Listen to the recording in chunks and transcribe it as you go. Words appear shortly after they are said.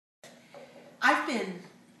I've been,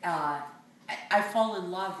 I fall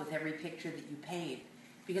in love with every picture that you paint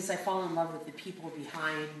because I fall in love with the people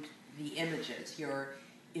behind the images. You're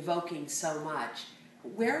evoking so much.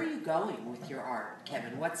 Where are you going with your art,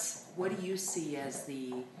 Kevin? What do you see as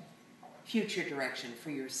the future direction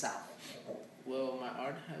for yourself? Well, my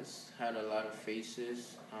art has had a lot of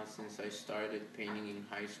phases since I started painting in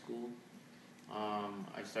high school.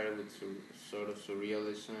 I started with sort of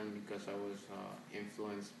surrealism because I was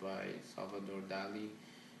influenced by Salvador Dali,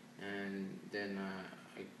 and then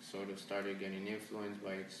I sort of started getting influenced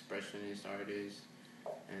by expressionist artists,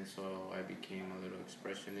 and so I became a little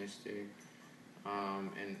expressionistic,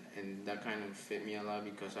 and that kind of fit me a lot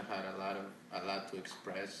because I had a lot to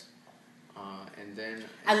express, and then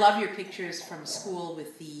I love your pictures from school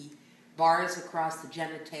with the bars across the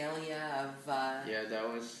genitalia of. Yeah, that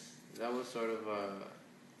was sort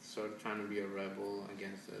of trying to be a rebel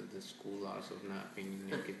against the school laws of not painting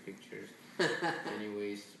naked pictures.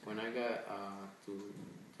 Anyways, when I got to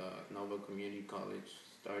the Nova Community College,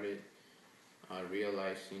 started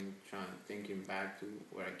realizing, thinking back to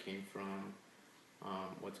where I came from,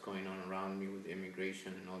 what's going on around me with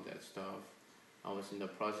immigration and all that stuff. I was in the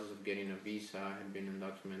process of getting a visa. I had been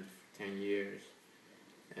undocumented for 10 years.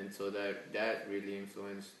 And so that really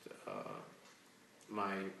influenced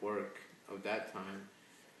my work of that time.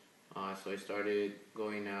 So I started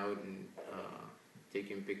going out and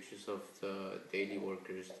taking pictures of the daily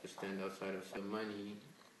workers to stand outside of some money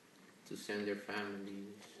to send their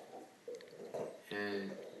families, and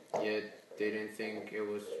yet they didn't think it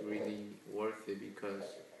was really worth it because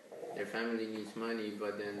their family needs money,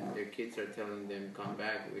 but then their kids are telling them, "Come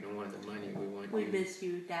back. We don't want the money. We want We you." miss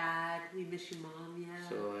you, Dad. We miss you, Mom. Yeah.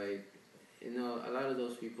 So a lot of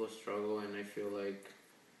those people struggle, and I feel like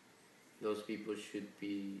those people should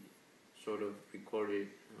be sort of recorded,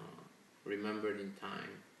 remembered in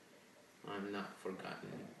time, not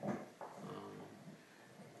forgotten.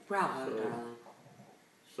 Bravo, So, darling.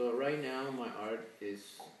 so right now my art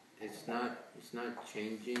it's not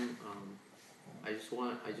changing. I just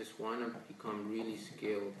want to become really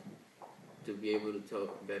skilled to be able to tell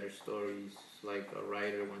better stories. Like a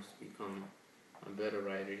writer wants to become a better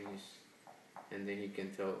writer, and then he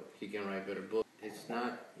can write better books. It's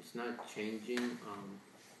not changing.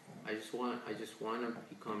 I just want to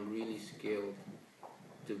become really skilled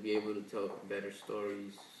to be able to tell better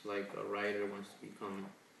stories. Like a writer wants to become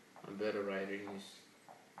a better writer,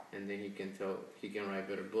 and then he can write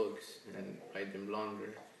better books and write them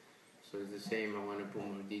longer. So it's the same. I want to put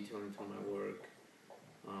more detail into my work,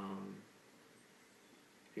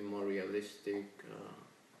 be more realistic,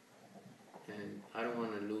 and I don't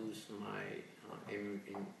want to lose my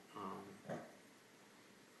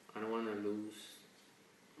I don't want to lose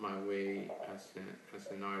my way as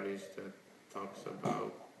an artist that talks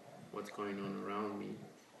about what's going on around me.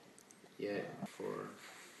 Yet for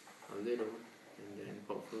a little, and then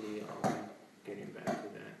hopefully I'll be getting back to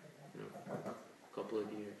that in a couple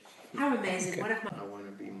of years. How amazing. Okay. One of my I want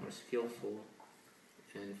to be more skillful,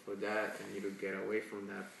 and for that I need to get away from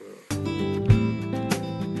that for